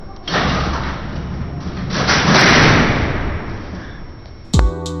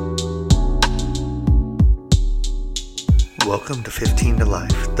Welcome to 15 to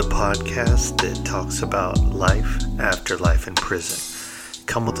Life, the podcast that talks about life after life in prison.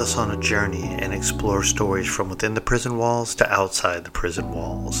 Come with us on a journey and explore stories from within the prison walls to outside the prison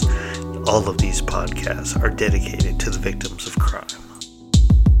walls. All of these podcasts are dedicated to the victims of crime.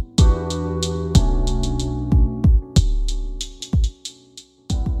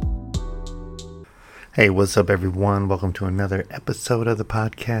 Hey, what's up everyone? Welcome to another episode of the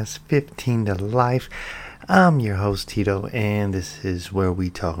podcast 15 to Life. I'm your host Tito, and this is where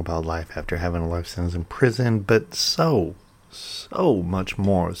we talk about life after having a life sentence in prison, but so much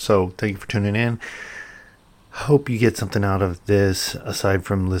more. So thank you for tuning in. Hope you get something out of this aside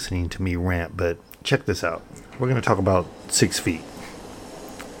from listening to me rant, but check this out. We're going to talk about 6 feet.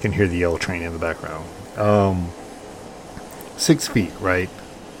 You can hear the yellow train in the background. 6 feet, right?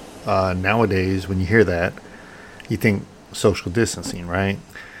 Nowadays, when you hear that, you think social distancing, right?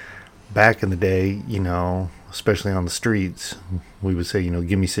 Back in the day, especially on the streets, we would say,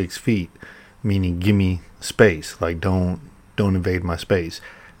 give me 6 feet, meaning give me space. Like, don't invade my space.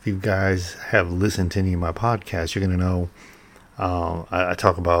 If you guys have listened to any of my podcasts, you're going to know I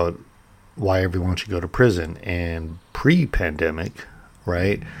talk about why everyone should go to prison. And pre-pandemic,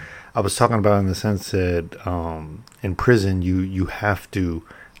 right, I was talking about in the sense that in prison, you have to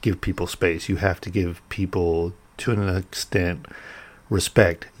give people space. You have to give people, to an extent,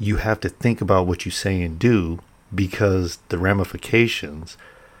 respect. You have to think about what you say and do, because the ramifications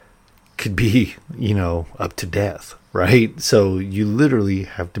could be, up to death, right? So you literally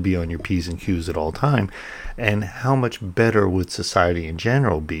have to be on your P's and Q's at all time. And how much better would society in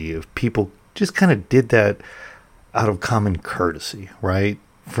general be if people just kind of did that out of common courtesy, right?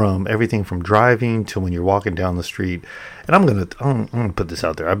 From everything from driving to when you're walking down the street. And I'm gonna put this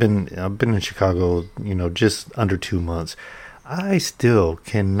out there. I've been in Chicago, just under 2 months. I still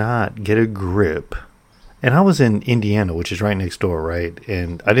cannot get a grip. And I was in Indiana, which is right next door, right?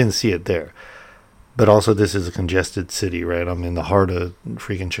 And I didn't see it there. But also, this is a congested city, right? I'm in the heart of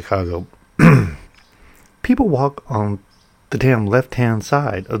freaking Chicago. People walk on the damn left-hand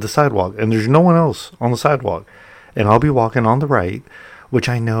side of the sidewalk, and there's no one else on the sidewalk. And I'll be walking on the right, which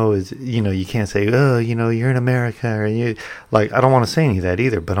I know is, you can't say, you're in America, or I don't want to say any of that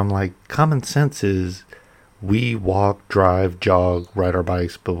either. But I'm like, common sense is, we walk, drive, jog, ride our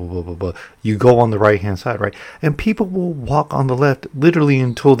bikes, blah, blah, blah, blah, blah. You go on the right-hand side, right? And people will walk on the left literally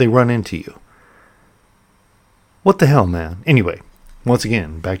until they run into you. What the hell, man? Anyway, once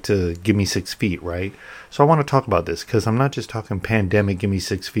again, back to give me 6 feet, right? So I want to talk about this because I'm not just talking pandemic, give me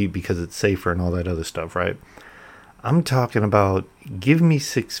 6 feet because it's safer and all that other stuff, right? I'm talking about give me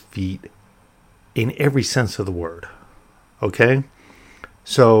 6 feet in every sense of the word, okay?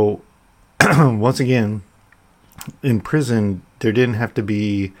 So, once again, in prison, there didn't have to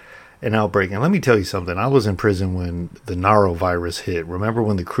be an outbreak. And let me tell you something. I was in prison when the norovirus hit. Remember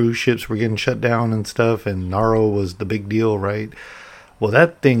when the cruise ships were getting shut down and stuff, and naro was the big deal, right? Well,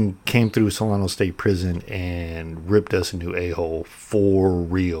 that thing came through Solano State Prison and ripped us a new a-hole for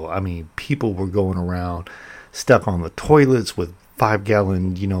real. I mean, people were going around stuck on the toilets with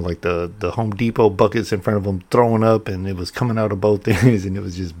 5-gallon, like the Home Depot buckets in front of them, throwing up, and it was coming out of both ends, and it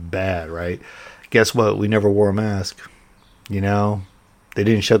was just bad, right? Guess what? We never wore a mask. They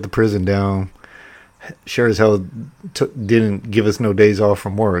didn't shut the prison down. Sure as hell didn't give us no days off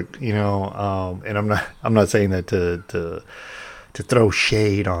from work. And I'm not saying that to throw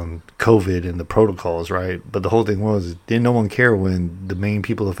shade on COVID and the protocols, right? But the whole thing was, didn't no one care when the main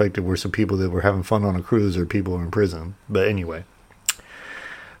people affected were some people that were having fun on a cruise or people in prison. But anyway,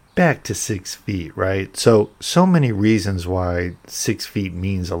 back to 6 feet, right? So many reasons why 6 feet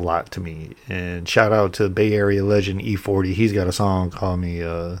means a lot to me. And shout out to Bay Area legend E40. He's got a song called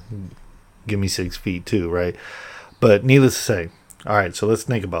Give Me 6 Feet too, right? But needless to say, all right, so let's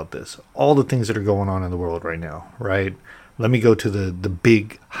think about this. All the things that are going on in the world right now, right? Let me go to the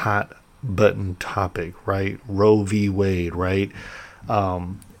big hot button topic, right? Roe v. Wade, right?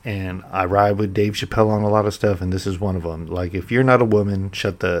 And I ride with Dave Chappelle on a lot of stuff, and this is one of them. Like, if you're not a woman,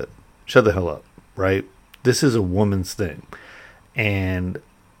 shut the hell up, right? This is a woman's thing. And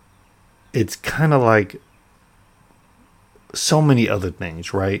it's kind of like so many other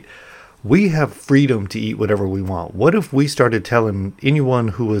things, right? We have freedom to eat whatever we want. What if we started telling anyone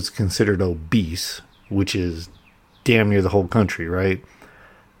who was considered obese, which is damn near the whole country, right,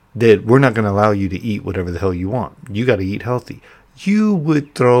 that we're not going to allow you to eat whatever the hell you want. You got to eat healthy. You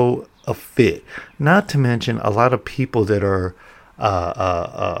would throw a fit. Not to mention a lot of people that are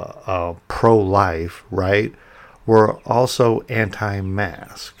pro-life, right, were also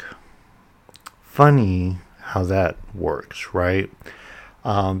anti-mask. Funny how that works, right?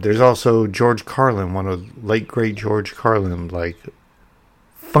 There's also George Carlin, one of late great George Carlin, like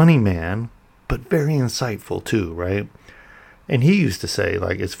funny man, but very insightful too, right? And he used to say,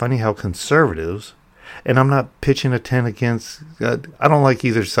 like, it's funny how conservatives, and I'm not pitching a tent against, I don't like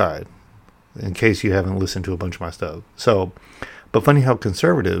either side, in case you haven't listened to a bunch of my stuff. So, but funny how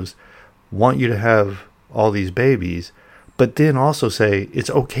conservatives want you to have all these babies, but then also say it's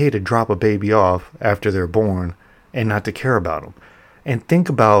okay to drop a baby off after they're born and not to care about them. And think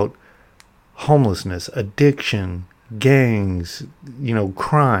about homelessness, addiction, gangs,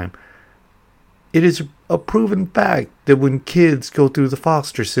 crime. It is a proven fact that when kids go through the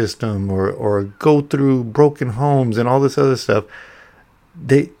foster system or go through broken homes and all this other stuff,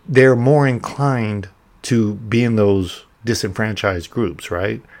 they're more inclined to be in those disenfranchised groups,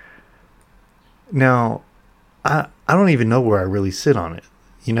 right? Now, I don't even know where I really sit on it,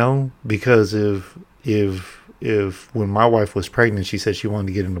 because if when my wife was pregnant, she said she wanted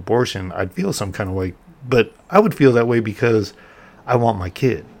to get an abortion, I'd feel some kind of way, but I would feel that way because I want my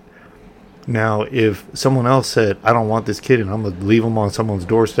kid. Now, if someone else said, I don't want this kid and I'm going to leave him on someone's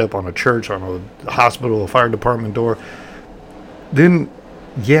doorstep, on a church, on a hospital, a fire department door, then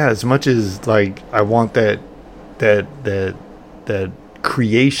yeah, as much as like I want that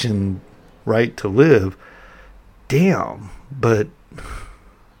creation right to live, damn,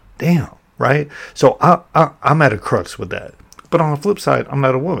 right? So I'm at a crux with that. But on the flip side, I'm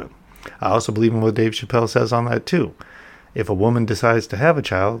not a woman. I also believe in what Dave Chappelle says on that too. If a woman decides to have a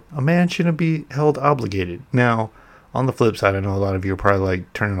child, a man shouldn't be held obligated. Now, on the flip side, I know a lot of you are probably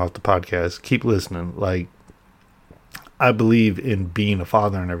like turning off the podcast. Keep listening. Like, I believe in being a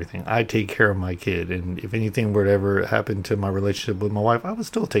father and everything. I take care of my kid. And if anything were to ever happen to my relationship with my wife, I would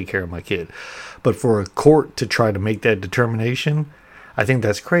still take care of my kid. But for a court to try to make that determination, I think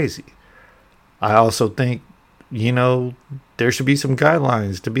that's crazy. I also think, there should be some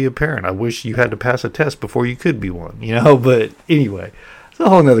guidelines to be a parent. I wish you had to pass a test before you could be one, but anyway, it's a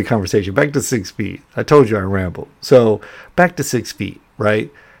whole nother conversation. Back to 6 feet. I told you I rambled. So back to 6 feet, right?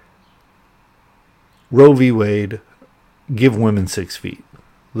 Roe v. Wade, give women 6 feet.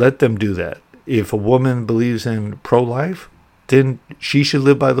 Let them do that. If a woman believes in pro-life, then she should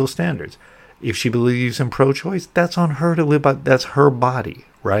live by those standards. If she believes in pro-choice, that's on her to live by. That's her body,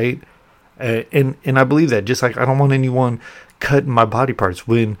 right? And I believe that. Just like I don't want anyone cutting my body parts.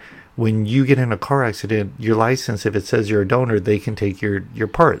 When you get in a car accident, your license, if it says you're a donor, they can take your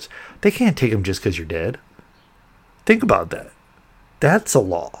parts. They can't take them just because you're dead. Think about that. That's a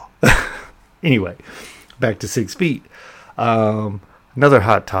law. Anyway, back to 6 feet. Another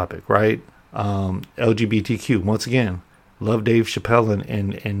hot topic, right? LGBTQ. Once again, love Dave Chappelle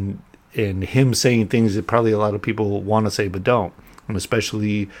and him saying things that probably a lot of people want to say but don't. And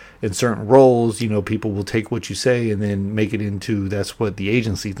especially in certain roles, people will take what you say and then make it into that's what the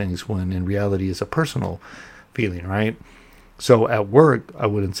agency thinks, when in reality it's a personal feeling, right? So at work, I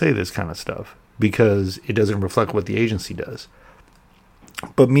wouldn't say this kind of stuff because it doesn't reflect what the agency does.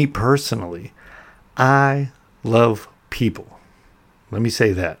 But me personally, I love people. Let me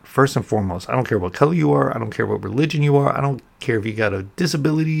say that. First and foremost, I don't care what color you are. I don't care what religion you are. I don't care if you got a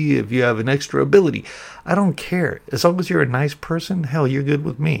disability, if you have an extra ability. I don't care. As long as you're a nice person, hell, you're good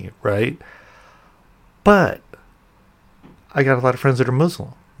with me, right? But I got a lot of friends that are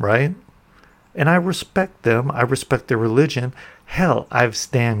Muslim, right? And I respect them. I respect their religion. Hell, I've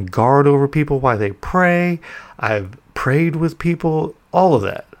stand guard over people while they pray. I've prayed with people, all of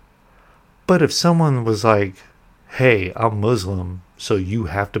that. But if someone was like, hey, I'm Muslim, so you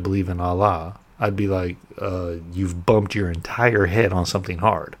have to believe in Allah, I'd be like, you've bumped your entire head on something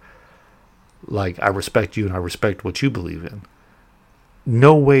hard. Like, I respect you and I respect what you believe in.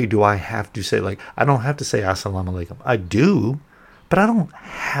 No way do I have to say, like, I don't have to say Assalamu alaikum. I do, but I don't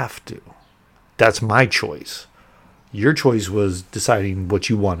have to. That's my choice. Your choice was deciding what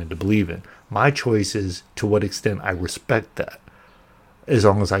you wanted to believe in. My choice is to what extent I respect that, as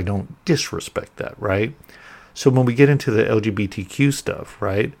long as I don't disrespect that, right? So when we get into the LGBTQ stuff,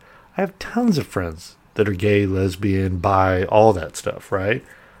 right, I have tons of friends that are gay, lesbian, bi, all that stuff, right?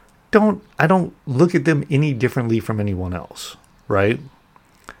 I don't look at them any differently from anyone else, right?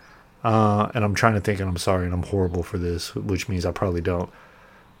 And I'm trying to think, and I'm sorry, and I'm horrible for this, which means I probably don't.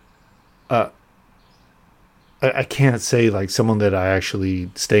 I can't say like someone that I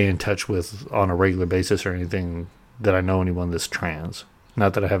actually stay in touch with on a regular basis or anything that I know anyone that's trans.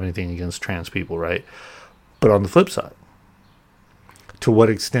 Not that I have anything against trans people, right? But on the flip side, to what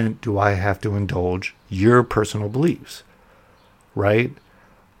extent do I have to indulge your personal beliefs, right?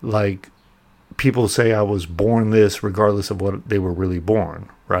 Like, people say I was born this regardless of what they were really born,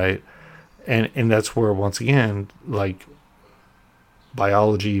 right? And that's where, once again, like,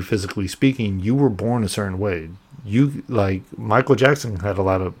 biology, physically speaking, you were born a certain way. You, like Michael Jackson, had a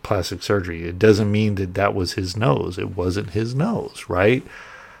lot of plastic surgery. It doesn't mean that that was his nose. It wasn't his nose, right?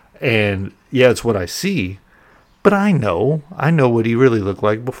 And yeah, it's what I see, but I know what he really looked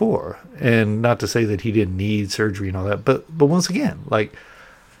like before. And not to say that he didn't need surgery and all that, but once again, like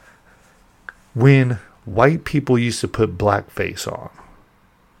when white people used to put blackface on,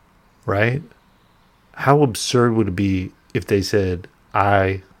 right? How absurd would it be if they said,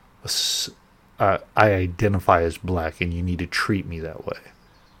 I identify as black and you need to treat me that way?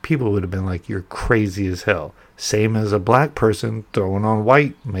 People would have been like, you're crazy as hell. Same as a black person throwing on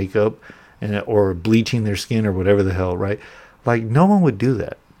white makeup or bleaching their skin or whatever the hell, right? Like, no one would do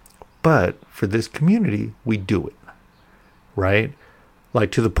that. But for this community, we do it, right?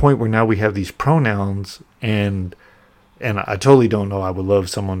 Like, to the point where now we have these pronouns, and I totally don't know. I would love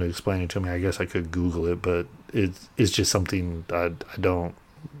someone to explain it to me. I guess I could Google it, but it's just something I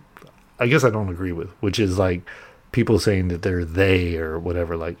guess I don't agree with, which is like people saying that they're they or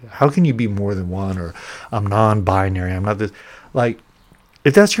whatever. Like, how can you be more than one? Or I'm non-binary, I'm not this. Like,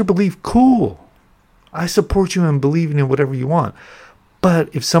 if that's your belief, cool. I support you in believing in whatever you want.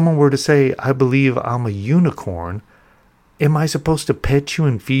 But if someone were to say, I believe I'm a unicorn, am I supposed to pet you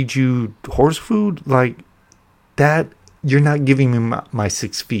and feed you horse food? Like, that, you're not giving me my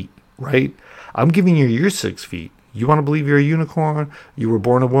 6 feet, right? I'm giving you your 6 feet. You want to believe you're a unicorn? You were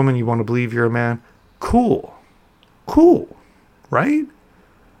born a woman, you want to believe you're a man? Cool, right?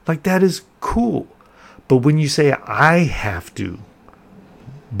 Like, that is cool. But when you say, I have to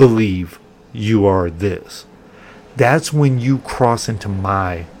believe you are this, that's when you cross into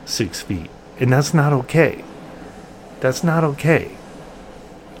my 6 feet. And that's not okay. That's not okay.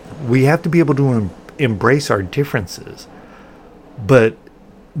 We have to be able to embrace our differences. But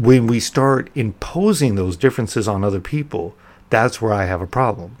when we start imposing those differences on other people, that's where I have a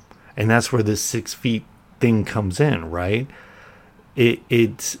problem. And that's where this 6 feet thing comes in, right?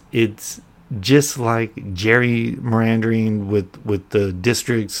 It's just like gerrymandering with the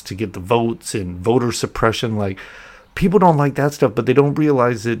districts to get the votes and voter suppression. Like, people don't like that stuff, but they don't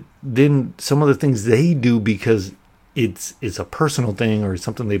realize that then some of the things they do because it's a personal thing or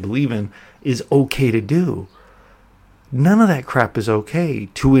something they believe in is okay to do. None of that crap is okay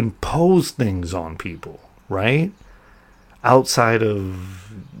to impose things on people, right? Outside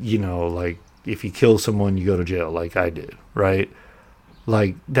of, like, if you kill someone, you go to jail, like I did, right?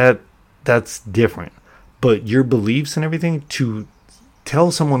 Like, that's different. But your beliefs and everything, to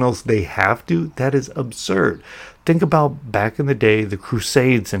tell someone else they have to, that is absurd. Think about back in the day, the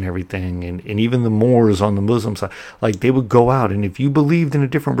Crusades and everything, and even the Moors on the Muslim side. Like, they would go out, and if you believed in a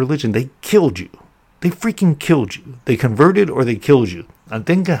different religion, they killed you. They freaking killed you. They converted or they killed you. And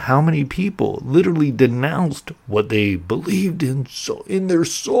think of how many people literally denounced what they believed in. So in their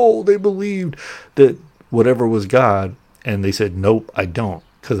soul, they believed that whatever was God. And they said, nope, I don't.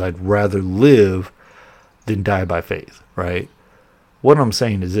 Because I'd rather live than die by faith, right? What I'm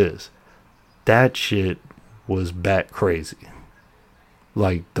saying is this. That shit was bat crazy.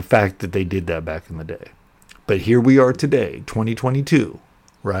 Like, the fact that they did that back in the day. But here we are today, 2022,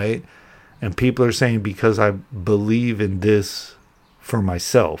 right? And people are saying, because I believe in this for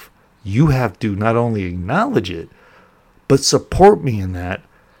myself, you have to not only acknowledge it, but support me in that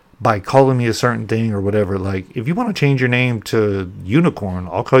by calling me a certain thing or whatever. Like, if you want to change your name to Unicorn,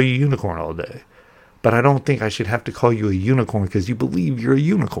 I'll call you Unicorn all day. But I don't think I should have to call you a unicorn because you believe you're a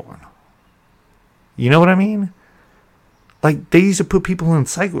unicorn. You know what I mean? Like, they used to put people in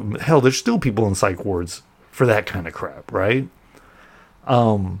psych. Hell, there's still people in psych wards for that kind of crap, right?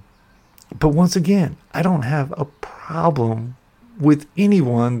 But once again, I don't have a problem with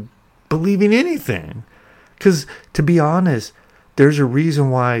anyone believing anything. Because, to be honest, there's a reason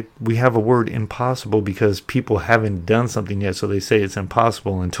why we have a word impossible, because people haven't done something yet, so they say it's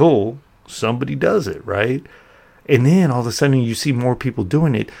impossible until somebody does it, right? And then all of a sudden you see more people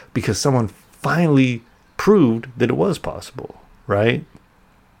doing it because someone finally proved that it was possible, right?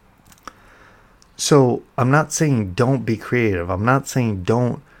 So I'm not saying don't be creative. I'm not saying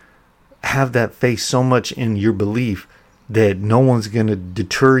don't have that faith so much in your belief that no one's going to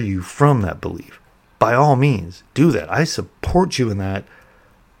deter you from that belief. By all means, do that. I support you in that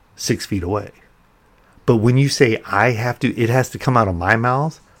 6 feet away. But when you say I have to, it has to come out of my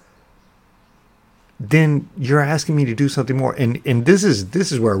mouth, then you're asking me to do something more. And this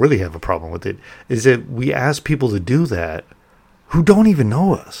is where I really have a problem with it, is that we ask people to do that who don't even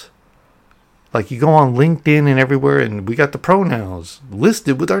know us. Like, you go on LinkedIn and everywhere, and we got the pronouns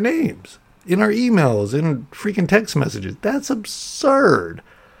listed with our names in our emails and freaking text messages. That's absurd.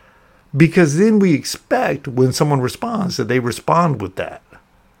 Because then we expect when someone responds that they respond with that,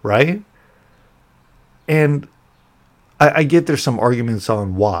 right? And I get there's some arguments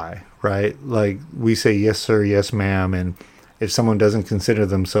on why, right? Like we say, yes, sir, yes, ma'am. And if someone doesn't consider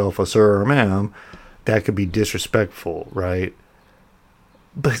themselves a sir or ma'am, that could be disrespectful, right?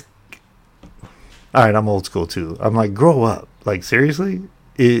 But, all right, I'm old school too. I'm like, grow up. Like, seriously?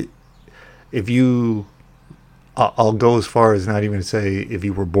 If you, I'll go as far as not even to say if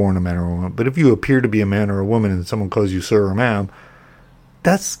you were born a man or a woman, but if you appear to be a man or a woman and someone calls you sir or ma'am,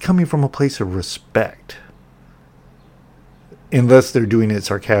 that's coming from a place of respect. Unless they're doing it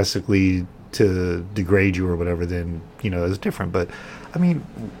sarcastically to degrade you or whatever, then, it's different. But, I mean,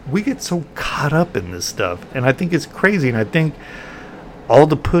 we get so caught up in this stuff. And I think it's crazy. And I think all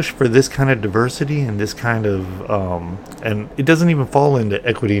the push for this kind of diversity and this kind of, and it doesn't even fall into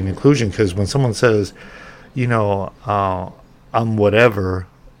equity and inclusion, because when someone says, I'm whatever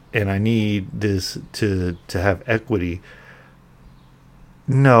and I need this to have equity.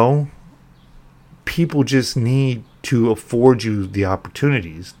 No, people just need to afford you the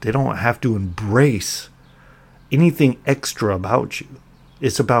opportunities. They don't have to embrace anything extra about you.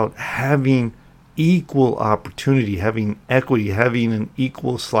 It's about having equal opportunity, having equity, having an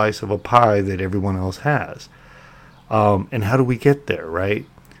equal slice of a pie that everyone else has. And how do we get there, right?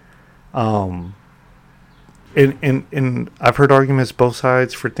 And I've heard arguments both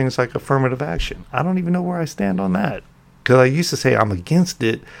sides for things like affirmative action. I don't even know where I stand on that, because I used to say I'm against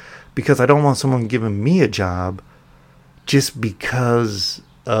it because I don't want someone giving me a job just because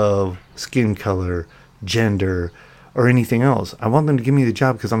of skin color, gender, or anything else. I want them to give me the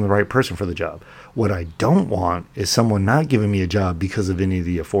job because I'm the right person for the job. What I don't want is someone not giving me a job because of any of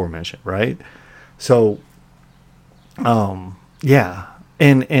the aforementioned, right? So, yeah.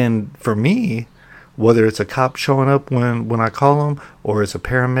 And for me, whether it's a cop showing up when I call them, or it's a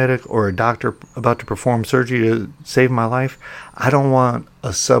paramedic or a doctor about to perform surgery to save my life, I don't want a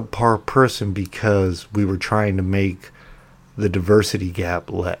subpar person because we were trying to make the diversity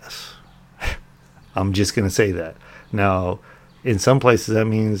gap less. I'm just going to say that. Now, in some places that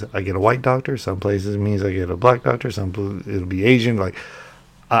means I get a white doctor. Some places it means I get a black doctor. Some it'll be Asian. Like,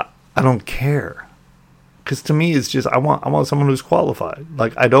 I don't care. Because to me, it's just I want someone who's qualified.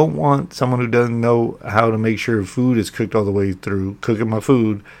 Like, I don't want someone who doesn't know how to make sure food is cooked all the way through, cooking my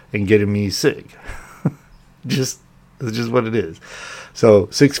food and getting me sick. It's just what it is. So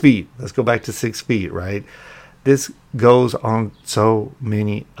 6 feet. Let's go back to 6 feet, right? This goes on so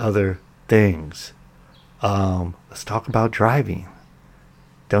many other things. Let's talk about driving.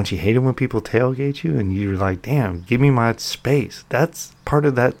 Don't you hate it when people tailgate you and you're like, damn, give me my space? That's part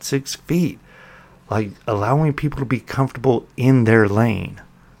of that 6 feet. Like, allowing people to be comfortable in their lane.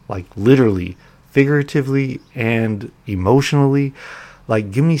 Like, literally, figuratively, and emotionally.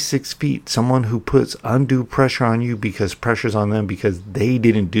 Like, give me 6 feet. Someone who puts undue pressure on you because pressure's on them because they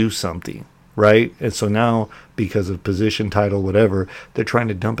didn't do something, right? And so now, because of position, title, whatever, they're trying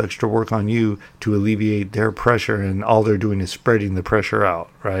to dump extra work on you to alleviate their pressure, and all they're doing is spreading the pressure out,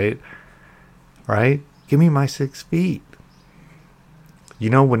 right? Right? Give me my 6 feet.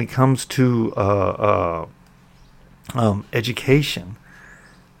 When it comes to education,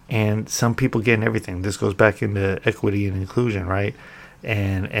 and some people getting everything, this goes back into equity and inclusion, right?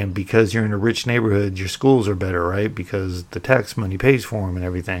 And because you're in a rich neighborhood, your schools are better, right? Because the tax money pays for them and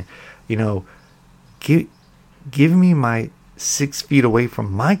everything. Give me my 6 feet away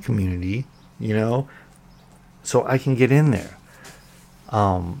from my community, so I can get in there.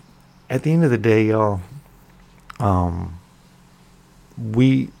 At the end of the day, y'all,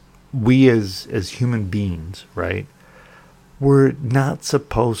 we as human beings, right? We're not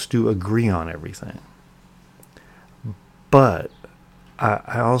supposed to agree on everything. But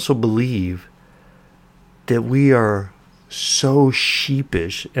I also believe that we are so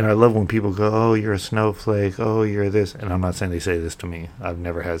sheepish, and I love when people go, oh, you're a snowflake, oh, you're this, and I'm not saying they say this to me. I've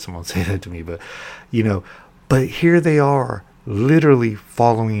never had someone say that to me, but but here they are, literally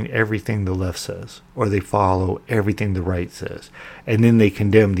following everything the left says, or they follow everything the right says, and then they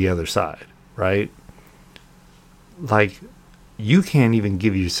condemn the other side, right? Like, you can't even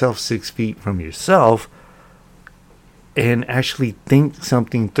give yourself 6 feet from yourself and actually think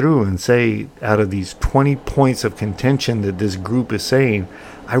something through and say, out of these 20 points of contention that this group is saying,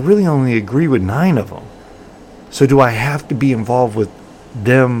 I really only agree with 9 of them. So do I have to be involved with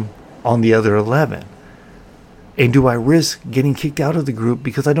them on the other 11? And do I risk getting kicked out of the group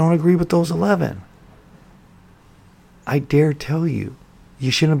because I don't agree with those 11? I dare tell you,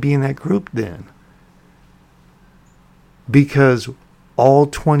 you shouldn't be in that group then. Because all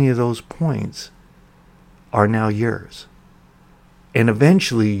 20 of those points are now yours. And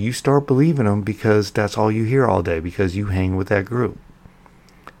eventually you start believing them because that's all you hear all day, because you hang with that group.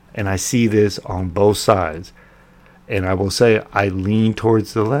 And I see this on both sides. And I will say I lean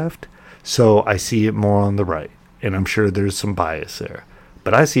towards the left, so I see it more on the right. And I'm sure there's some bias there.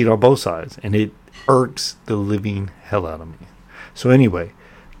 But I see it on both sides, and it irks the living hell out of me. So anyway,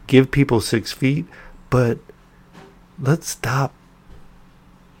 give people 6 feet, but let's stop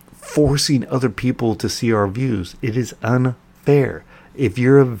forcing other people to see our views. It is unfair. If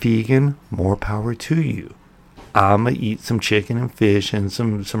you're a vegan, more power to you. I'm going to eat some chicken and fish and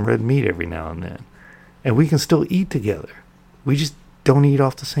some red meat every now and then. And we can still eat together. We just don't eat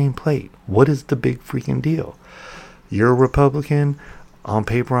off the same plate. What is the big freaking deal? You're a Republican. On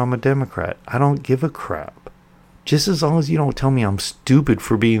paper, I'm a Democrat. I don't give a crap. Just as long as you don't tell me I'm stupid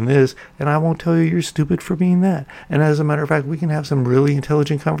for being this, and I won't tell you you're stupid for being that. And as a matter of fact, we can have some really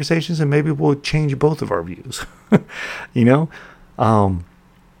intelligent conversations, and maybe we'll change both of our views. You know?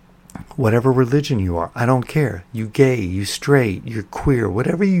 Whatever religion you are, I don't care. You gay, you straight, you're queer,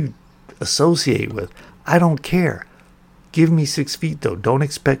 whatever you associate with, I don't care. Give me 6 feet, though. Don't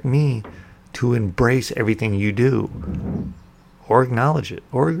expect me to embrace everything you do, or acknowledge it,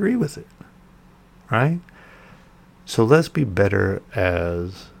 or agree with it. Right? So let's be better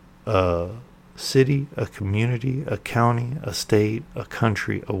as a city, a community, a county, a state, a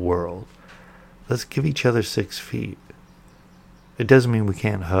country, a world. Let's give each other 6 feet. It doesn't mean we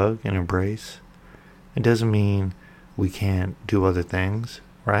can't hug and embrace. It doesn't mean we can't do other things,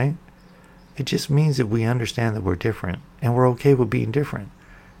 right? It just means that we understand that we're different, and we're okay with being different.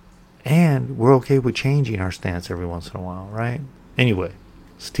 And we're okay with changing our stance every once in a while, right? Anyway,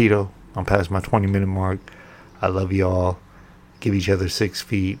 it's Tito. I'm past my 20-minute mark. I love y'all. Give each other 6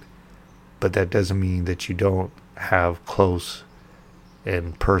 feet. But that doesn't mean that you don't have close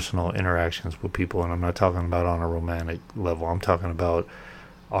and personal interactions with people. And I'm not talking about on a romantic level. I'm talking about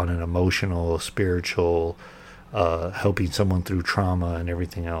on an emotional, spiritual, helping someone through trauma and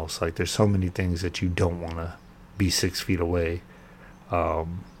everything else. Like, there's so many things that you don't want to be 6 feet away. You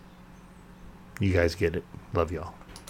guys get it. Love y'all.